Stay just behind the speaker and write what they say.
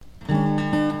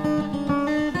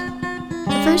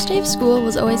first day of school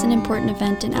was always an important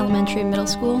event in elementary and middle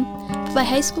school, but by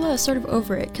high school I was sort of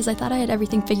over it because I thought I had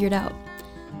everything figured out.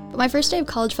 But my first day of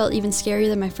college felt even scarier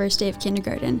than my first day of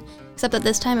kindergarten, except that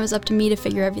this time it was up to me to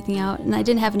figure everything out and I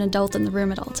didn't have an adult in the room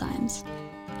at all times.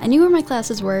 I knew where my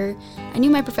classes were, I knew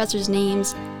my professors'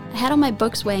 names, I had all my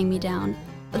books weighing me down,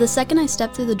 but the second I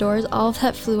stepped through the doors, all of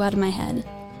that flew out of my head.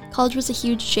 College was a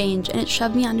huge change and it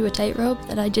shoved me onto a tightrope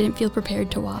that I didn't feel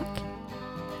prepared to walk.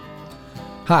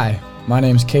 Hi, my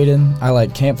name's Caden. I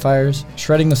like campfires,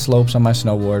 shredding the slopes on my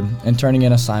snowboard, and turning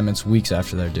in assignments weeks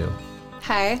after they're due.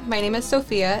 Hi, my name is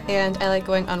Sophia, and I like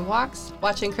going on walks,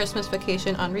 watching Christmas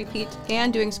Vacation on repeat,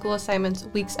 and doing school assignments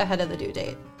weeks ahead of the due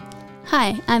date.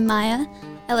 Hi, I'm Maya.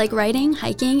 I like writing,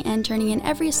 hiking, and turning in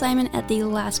every assignment at the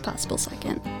last possible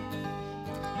second.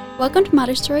 Welcome to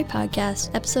Modern Story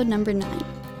Podcast, episode number 9.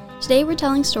 Today we're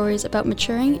telling stories about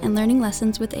maturing and learning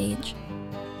lessons with age.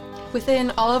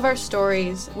 Within all of our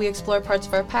stories, we explore parts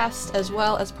of our past as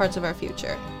well as parts of our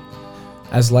future.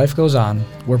 As life goes on,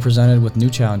 we're presented with new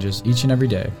challenges each and every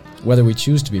day, whether we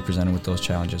choose to be presented with those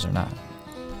challenges or not.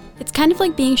 It's kind of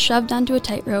like being shoved onto a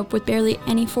tightrope with barely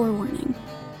any forewarning.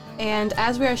 And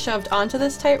as we are shoved onto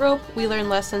this tightrope, we learn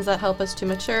lessons that help us to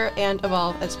mature and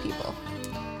evolve as people.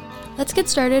 Let's get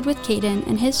started with Caden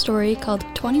and his story called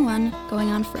 21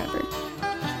 Going On Forever.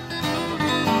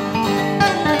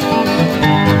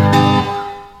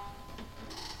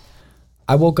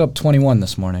 I woke up 21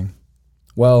 this morning.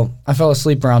 Well, I fell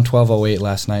asleep around 12:08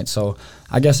 last night, so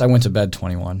I guess I went to bed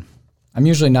 21. I'm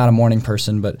usually not a morning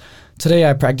person, but today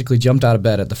I practically jumped out of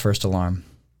bed at the first alarm.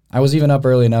 I was even up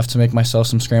early enough to make myself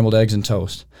some scrambled eggs and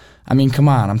toast. I mean, come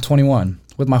on, I'm 21,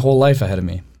 with my whole life ahead of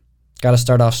me. Gotta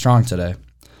start off strong today.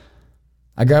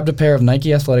 I grabbed a pair of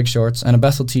Nike athletic shorts and a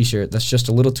Bethel t-shirt that's just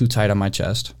a little too tight on my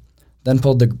chest, then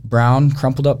pulled the brown,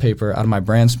 crumpled up paper out of my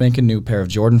brand spanking new pair of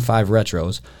Jordan 5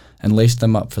 Retros and laced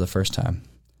them up for the first time.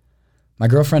 My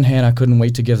girlfriend Hannah couldn't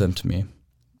wait to give them to me,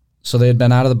 so they had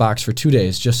been out of the box for 2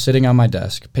 days, just sitting on my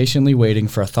desk, patiently waiting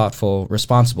for a thoughtful,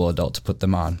 responsible adult to put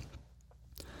them on.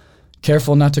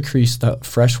 Careful not to crease the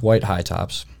fresh white high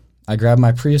tops, I grabbed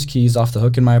my Prius keys off the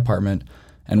hook in my apartment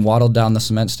and waddled down the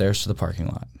cement stairs to the parking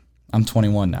lot. I'm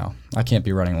 21 now. I can't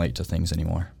be running late to things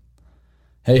anymore.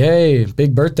 Hey,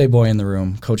 big birthday boy in the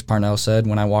room, Coach Parnell said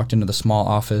when I walked into the small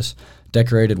office,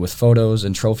 decorated with photos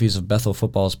and trophies of Bethel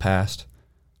football's past.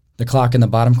 The clock in the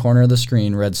bottom corner of the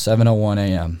screen read 7:01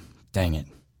 a.m. Dang it.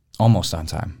 Almost on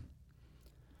time.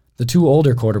 The two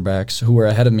older quarterbacks who were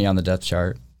ahead of me on the depth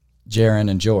chart,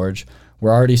 Jaron and George,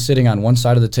 were already sitting on one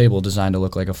side of the table designed to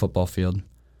look like a football field.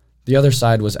 The other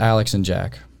side was Alex and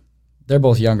Jack. They're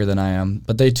both younger than I am,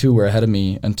 but they too were ahead of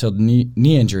me until knee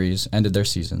injuries ended their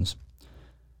seasons.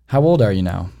 How old are you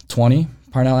now? 20?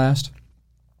 Parnell asked.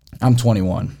 I'm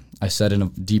 21, I said in a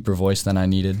deeper voice than I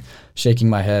needed, shaking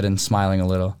my head and smiling a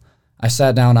little. I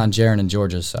sat down on Jaron and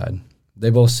George's side. They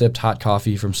both sipped hot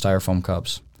coffee from styrofoam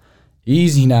cups.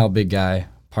 Easy now, big guy,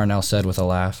 Parnell said with a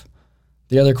laugh.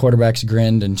 The other quarterbacks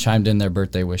grinned and chimed in their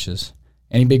birthday wishes.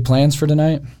 Any big plans for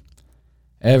tonight?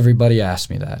 Everybody asked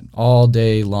me that, all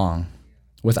day long,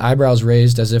 with eyebrows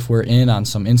raised as if we're in on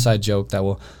some inside joke that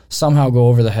will somehow go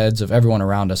over the heads of everyone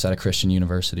around us at a Christian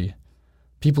university.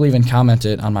 People even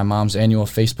commented on my mom's annual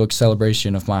Facebook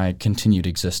celebration of my continued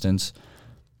existence.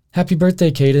 Happy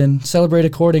birthday, Caden. Celebrate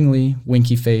accordingly.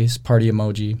 Winky face, party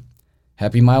emoji.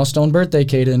 Happy milestone birthday,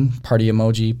 Caden. Party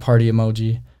emoji, party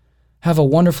emoji. Have a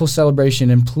wonderful celebration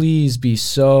and please be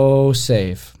so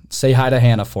safe. Say hi to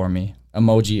Hannah for me.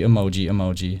 Emoji, emoji,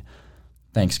 emoji.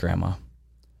 Thanks, Grandma.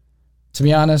 To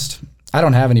be honest, I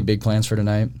don't have any big plans for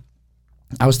tonight.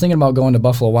 I was thinking about going to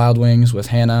Buffalo Wild Wings with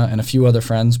Hannah and a few other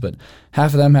friends, but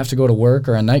half of them have to go to work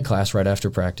or a night class right after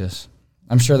practice.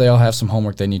 I'm sure they all have some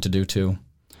homework they need to do too.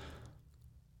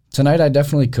 Tonight I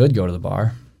definitely could go to the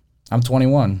bar. I'm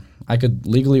 21. I could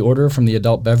legally order from the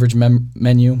adult beverage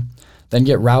menu, then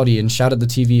get rowdy and shout at the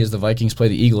TV as the Vikings play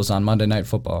the Eagles on Monday Night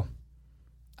Football.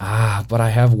 But I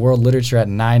have world literature at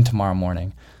 9 tomorrow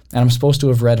morning, and I'm supposed to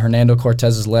have read Hernando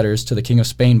Cortez's letters to the King of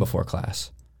Spain before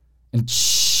class. And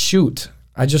shoot,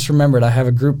 I just remembered I have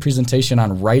a group presentation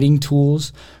on writing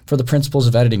tools for the Principles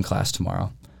of Editing class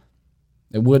tomorrow.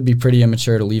 It would be pretty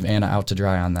immature to leave Anna out to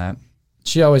dry on that.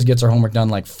 She always gets her homework done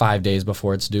like 5 days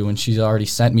before it's due, and she's already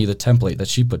sent me the template that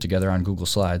she put together on Google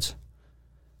Slides.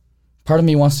 Part of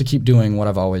me wants to keep doing what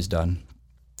I've always done.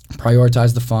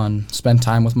 Prioritize the fun, spend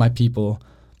time with my people,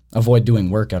 avoid doing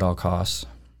work at all costs.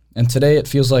 And today it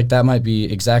feels like that might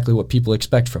be exactly what people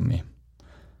expect from me.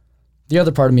 The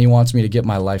other part of me wants me to get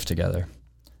my life together.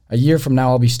 A year from now,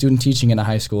 I'll be student teaching in a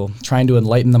high school, trying to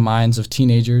enlighten the minds of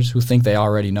teenagers who think they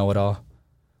already know it all.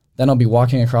 Then I'll be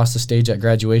walking across the stage at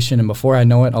graduation, and before I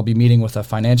know it, I'll be meeting with a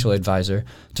financial advisor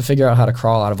to figure out how to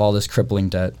crawl out of all this crippling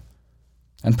debt.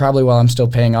 And probably while I'm still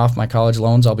paying off my college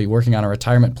loans, I'll be working on a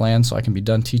retirement plan so I can be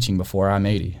done teaching before I'm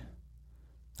 80.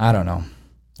 I don't know.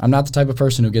 I'm not the type of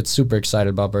person who gets super excited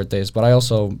about birthdays, but I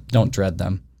also don't dread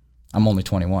them. I'm only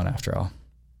 21 after all.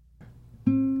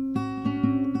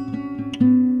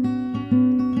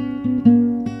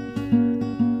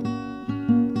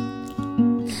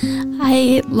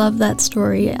 I love that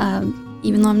story.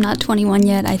 Even though I'm not 21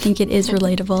 yet, I think it is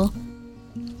relatable.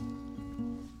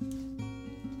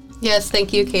 Yes,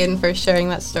 thank you, Caden, for sharing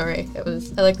that story.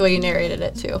 I like the way you narrated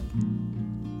it too.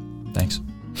 Thanks.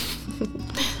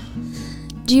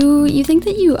 Do you think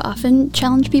that you often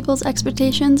challenge people's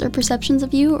expectations or perceptions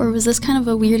of you, or was this kind of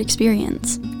a weird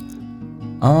experience?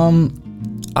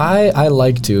 I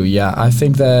like to, yeah. I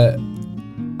think that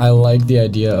I like the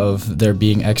idea of there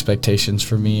being expectations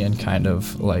for me and kind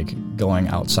of like going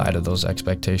outside of those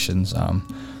expectations.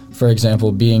 For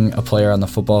example, being a player on the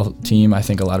football team, I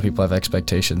think a lot of people have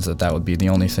expectations that would be the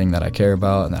only thing that I care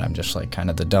about and that I'm just like kind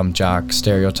of the dumb jock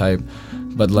stereotype.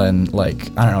 But then,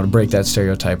 like, I don't know, to break that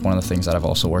stereotype, one of the things that I've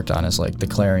also worked on is like the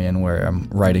Clarion, where I'm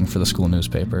writing for the school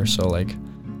newspaper. So like,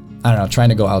 I don't know, trying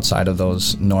to go outside of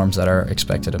those norms that are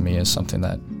expected of me is something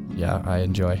that, yeah, I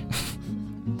enjoy.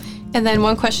 And then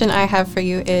one question I have for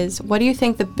you is, what do you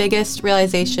think the biggest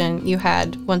realization you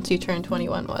had once you turned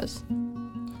 21 was?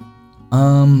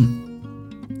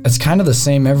 It's kind of the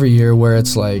same every year where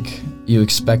it's like you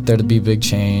expect there to be big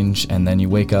change and then you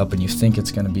wake up and you think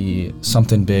it's going to be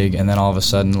something big, and then all of a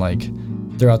sudden, like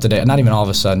throughout the day, not even all of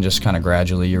a sudden, just kind of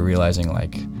gradually you're realizing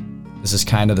like this is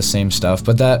kind of the same stuff,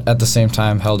 but that at the same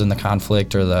time held in the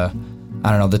conflict or the,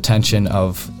 I don't know, the tension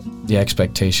of the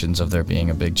expectations of there being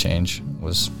a big change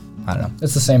was, I don't know,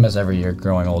 it's the same as every year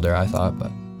growing older, I thought,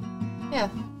 but yeah.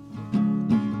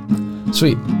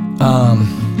 Sweet.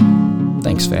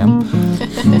 Thanks, fam.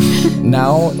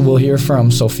 Now we'll hear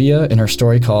from Sophia in her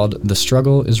story called The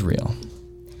Struggle is Real.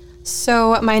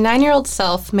 So my 9-year-old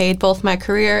self made both my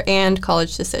career and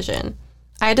college decision.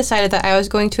 I decided that I was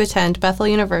going to attend Bethel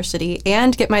University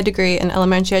and get my degree in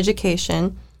elementary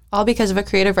education, all because of a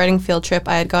creative writing field trip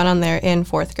I had gone on there in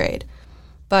 4th grade.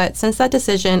 But since that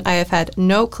decision, I have had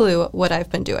no clue what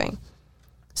I've been doing.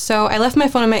 So I left my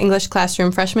phone in my English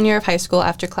classroom freshman year of high school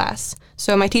after class.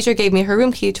 So my teacher gave me her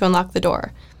room key to unlock the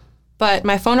door. But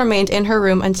my phone remained in her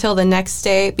room until the next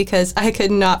day because I could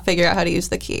not figure out how to use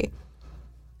the key.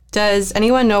 Does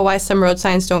anyone know why some road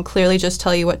signs don't clearly just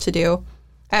tell you what to do?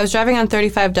 I was driving on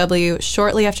 35W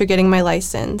shortly after getting my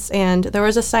license, and there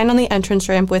was a sign on the entrance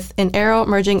ramp with an arrow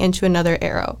merging into another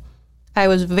arrow. I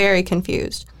was very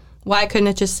confused. Why couldn't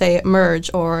it just say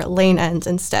merge or lane ends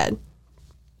instead?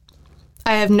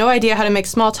 I have no idea how to make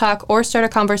small talk or start a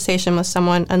conversation with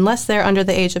someone unless they're under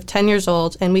the age of 10 years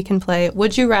old and we can play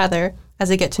Would You Rather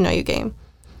as a get-to-know-you game.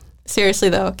 Seriously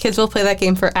though, kids will play that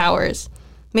game for hours.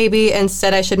 Maybe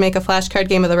instead I should make a flashcard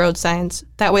game of the road signs.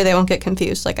 That way they won't get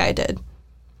confused like I did.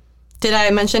 Did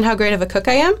I mention how great of a cook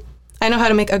I am? I know how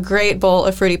to make a great bowl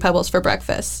of Fruity Pebbles for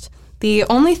breakfast. The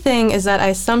only thing is that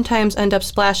I sometimes end up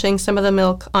splashing some of the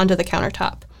milk onto the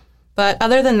countertop. But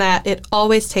other than that, it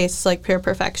always tastes like pure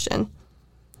perfection.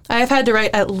 I have had to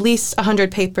write at least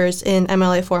 100 papers in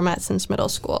MLA format since middle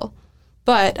school.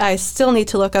 But I still need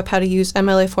to look up how to use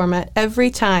MLA format every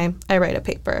time I write a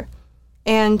paper.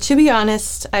 And to be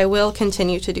honest, I will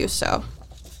continue to do so.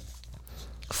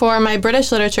 For my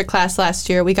British literature class last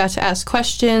year, we got to ask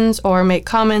questions or make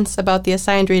comments about the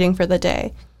assigned reading for the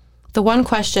day. The one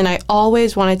question I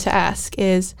always wanted to ask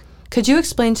is, could you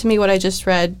explain to me what I just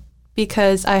read?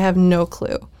 Because I have no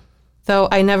clue. Though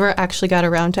I never actually got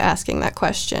around to asking that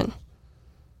question.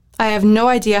 I have no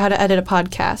idea how to edit a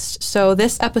podcast, so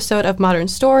this episode of Modern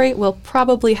Story will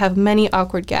probably have many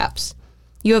awkward gaps.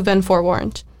 You have been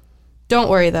forewarned. Don't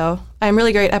worry though, I'm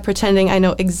really great at pretending I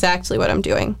know exactly what I'm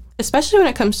doing, especially when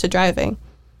it comes to driving.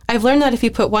 I've learned that if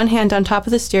you put one hand on top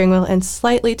of the steering wheel and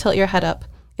slightly tilt your head up,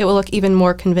 it will look even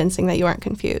more convincing that you aren't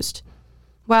confused.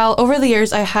 While over the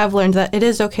years I have learned that it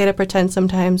is okay to pretend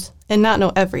sometimes and not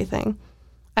know everything,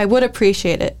 I would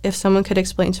appreciate it if someone could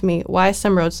explain to me why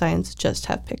some road signs just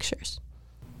have pictures.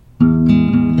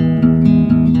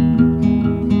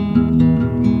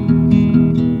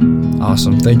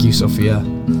 Awesome. Thank you, Sophia.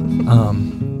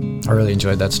 I really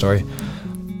enjoyed that story.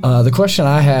 The question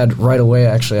I had right away,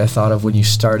 actually, I thought of when you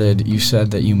started, you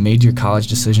said that you made your college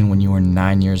decision when you were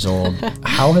 9 years old.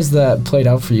 How has that played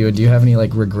out for you? Do you have any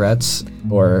regrets,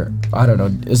 or I don't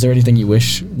know, is there anything you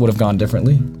wish would have gone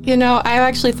differently? You know, I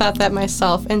actually thought that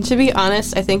myself, and to be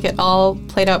honest, I think it all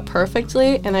played out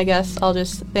perfectly, and I guess I'll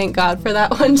just thank God for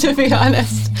that one, to be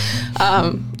honest.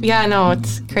 Yeah, no,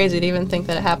 it's crazy to even think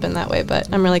that it happened that way, but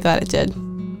I'm really glad it did.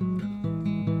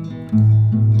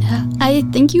 Yeah, I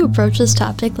think you approach this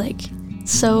topic like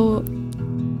so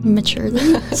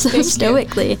maturely, so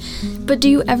stoically. But do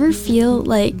you ever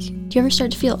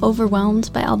start to feel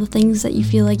overwhelmed by all the things that you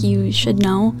feel like you should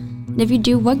know? And if you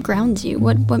do, what grounds you?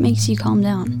 What makes you calm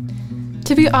down?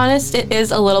 To be honest, it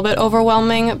is a little bit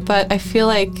overwhelming, but I feel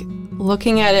like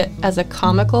looking at it as a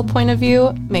comical point of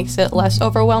view makes it less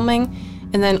overwhelming.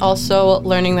 And then also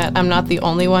learning that I'm not the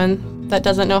only one that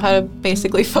doesn't know how to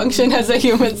basically function as a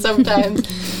human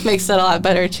sometimes makes it a lot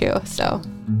better too. So,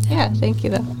 yeah, thank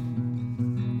you though.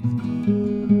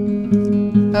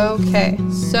 Okay,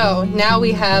 so now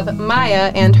we have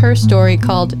Maya and her story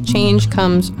called Change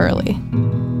Comes Early.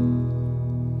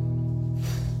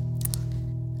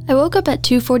 I woke up at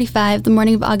 2:45 the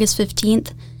morning of August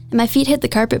 15th, and my feet hit the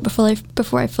carpet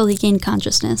before I fully gained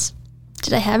consciousness.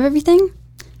 Did I have everything?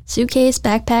 Suitcase,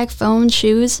 backpack, phone,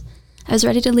 shoes. I was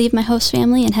ready to leave my host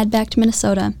family and head back to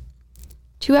Minnesota.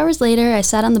 2 hours later, I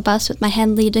sat on the bus with my head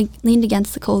leaned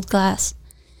against the cold glass.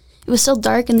 It was still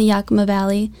dark in the Yakima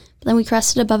Valley, but then we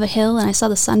crested above a hill and I saw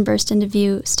the sun burst into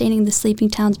view, staining the sleeping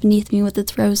towns beneath me with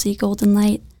its rosy, golden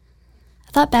light.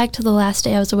 I thought back to the last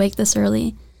day I was awake this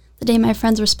early, the day my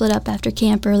friends were split up after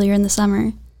camp earlier in the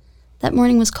summer. That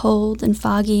morning was cold and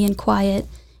foggy and quiet,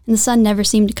 and the sun never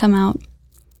seemed to come out.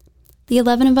 The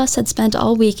 11 of us had spent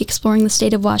all week exploring the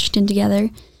state of Washington together,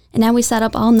 and now we sat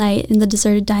up all night in the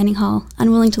deserted dining hall,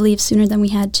 unwilling to leave sooner than we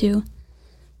had to.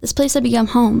 This place had become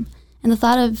home, and the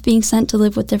thought of being sent to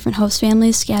live with different host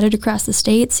families scattered across the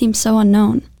state seemed so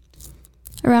unknown.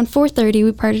 Around 4:30,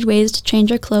 we parted ways to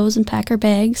change our clothes and pack our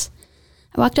bags.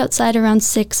 I walked outside around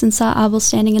 6 and saw Abel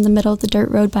standing in the middle of the dirt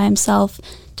road by himself,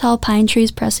 tall pine trees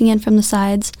pressing in from the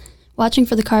sides, watching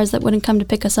for the cars that wouldn't come to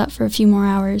pick us up for a few more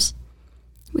hours.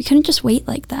 We couldn't just wait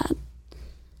like that.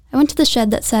 I went to the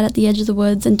shed that sat at the edge of the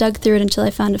woods and dug through it until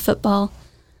I found a football.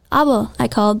 "Abel," I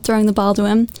called, throwing the ball to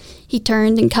him. He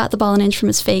turned and caught the ball an inch from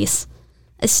his face.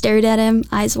 I stared at him,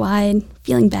 eyes wide,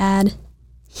 feeling bad.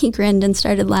 He grinned and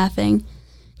started laughing.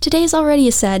 "Today's already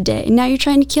a sad day, and now you're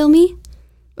trying to kill me?"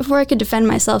 Before I could defend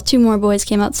myself, 2 more boys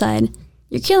came outside.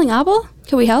 "You're killing Abel?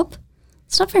 Can we help?"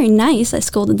 "It's not very nice," I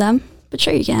scolded them, "but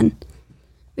sure you can."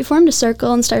 We formed a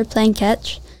circle and started playing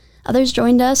catch. Others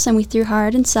joined us, and we threw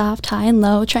hard and soft, high and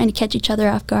low, trying to catch each other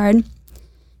off guard.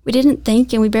 We didn't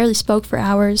think, and we barely spoke for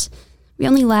hours. We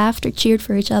only laughed or cheered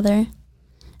for each other.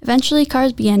 Eventually,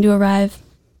 cars began to arrive.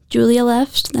 Julia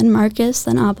left, then Marcus,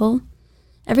 then Abel.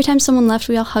 Every time someone left,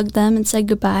 we all hugged them and said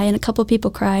goodbye, and a couple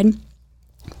people cried.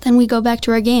 Then we go back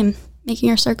to our game, making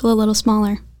our circle a little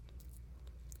smaller.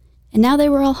 And now they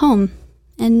were all home,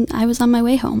 and I was on my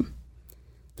way home.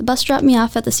 The bus dropped me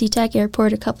off at the SeaTac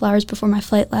airport a couple hours before my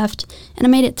flight left, and I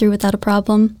made it through without a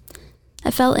problem. I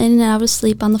fell in and out of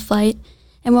sleep on the flight,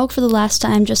 and woke for the last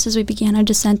time just as we began our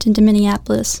descent into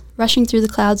Minneapolis, rushing through the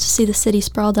clouds to see the city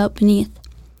sprawled out beneath.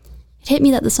 It hit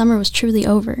me that the summer was truly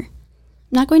over. I'm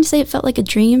not going to say it felt like a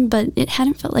dream, but it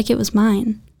hadn't felt like it was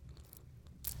mine.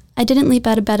 I didn't leap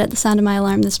out of bed at the sound of my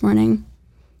alarm this morning.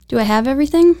 Do I have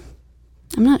everything?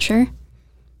 I'm not sure.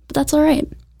 But that's all right.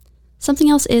 Something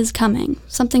else is coming,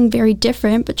 something very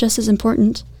different, but just as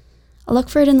important. I'll look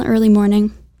for it in the early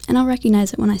morning, and I'll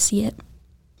recognize it when I see it.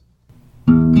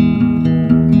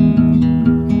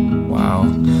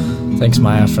 Wow. Thanks,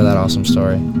 Maya, for that awesome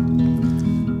story.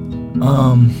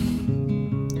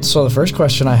 So the first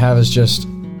question I have is just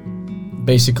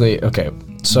basically, okay,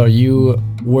 so you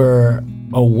were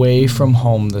away from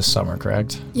home this summer,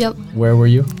 correct? Yep. Where were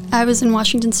you? I was in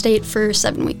Washington State for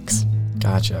 7 weeks.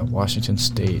 Gotcha, Washington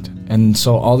State. And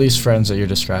so all these friends that you're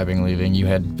describing leaving, you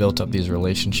had built up these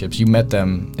relationships. You met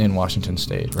them in Washington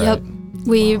State, right? Yep.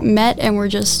 We met and were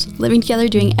just living together,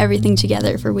 doing everything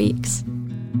together for weeks.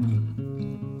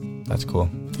 That's cool.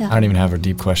 Yeah. I don't even have a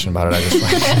deep question about it. I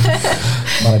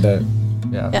just wanted to,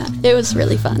 Yeah, it was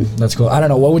really fun. That's cool. I don't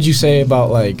know. What would you say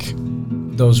about, like,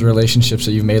 those relationships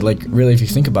that you've made? Like, really, if you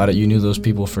think about it, you knew those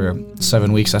people for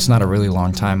 7 weeks. That's not a really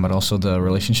long time, but also the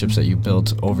relationships that you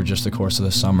built over just the course of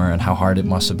the summer and how hard it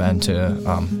must have been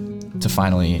to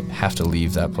finally have to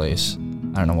leave that place.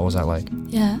 I don't know. What was that like?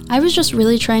 Yeah, I was just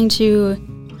really trying to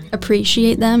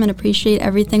appreciate them and appreciate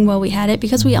everything while we had it,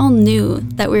 because we all knew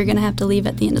that we were going to have to leave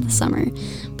at the end of the summer.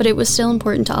 But it was still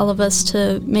important to all of us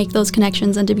to make those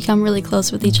connections and to become really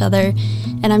close with each other.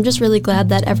 And I'm just really glad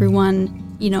that everyone,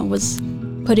 was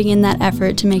putting in that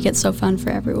effort to make it so fun for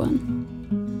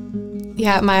everyone.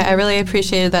 Yeah, I really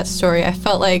appreciated that story. I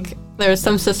felt like there was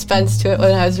some suspense to it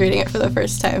when I was reading it for the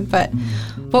first time. But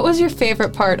what was your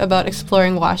favorite part about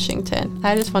exploring Washington?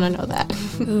 I just want to know that.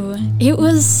 Ooh, it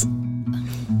was...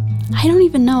 I don't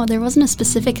even know. There wasn't a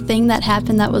specific thing that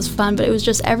happened that was fun, but it was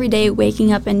just every day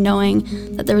waking up and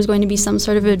knowing that there was going to be some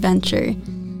sort of adventure.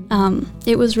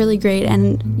 It was really great,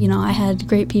 and I had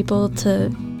great people to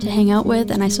hang out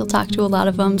with, and I still talk to a lot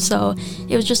of them, so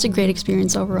it was just a great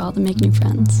experience overall to make new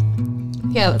friends.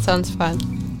 Yeah, that sounds fun.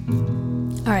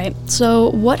 All right, so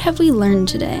what have we learned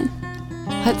today?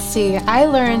 Let's see. I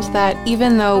learned that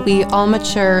even though we all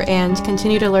mature and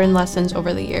continue to learn lessons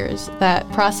over the years, that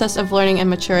process of learning and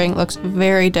maturing looks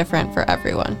very different for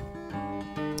everyone.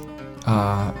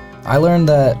 I learned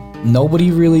that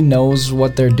nobody really knows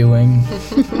what they're doing,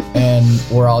 and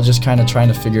we're all just kind of trying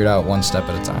to figure it out one step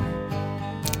at a time.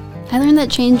 I learned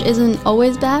that change isn't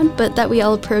always bad, but that we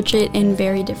all approach it in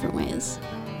very different ways.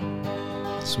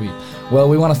 Sweet. Well,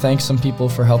 we want to thank some people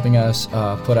for helping us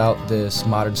put out this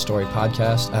Modern Story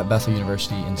podcast at Bethel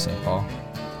University in St. Paul.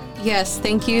 Yes,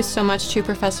 thank you so much to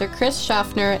Professor Chris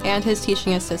Schaffner and his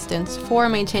teaching assistants for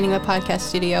maintaining the podcast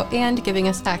studio and giving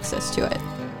us access to it.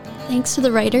 Thanks to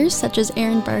the writers such as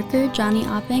Aaron Barker, Johnny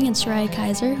Opping, and Soraya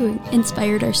Kaiser who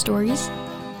inspired our stories.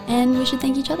 And we should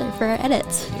thank each other for our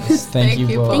edits. Yes, thank you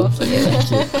both. Thank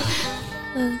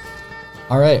you.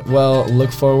 All right, well, look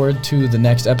forward to the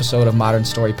next episode of Modern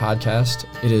Story Podcast.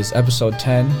 It is episode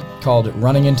 10, called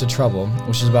Running Into Trouble,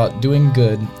 which is about doing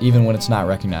good even when it's not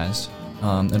recognized.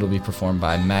 It'll be performed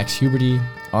by Max Huberty,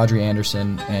 Audrey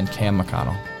Anderson, and Cam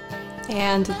McConnell.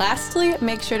 And lastly,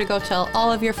 make sure to go tell all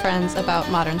of your friends about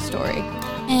Modern Story.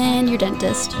 And your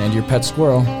dentist. And your pet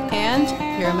squirrel. And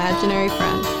your imaginary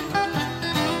friend.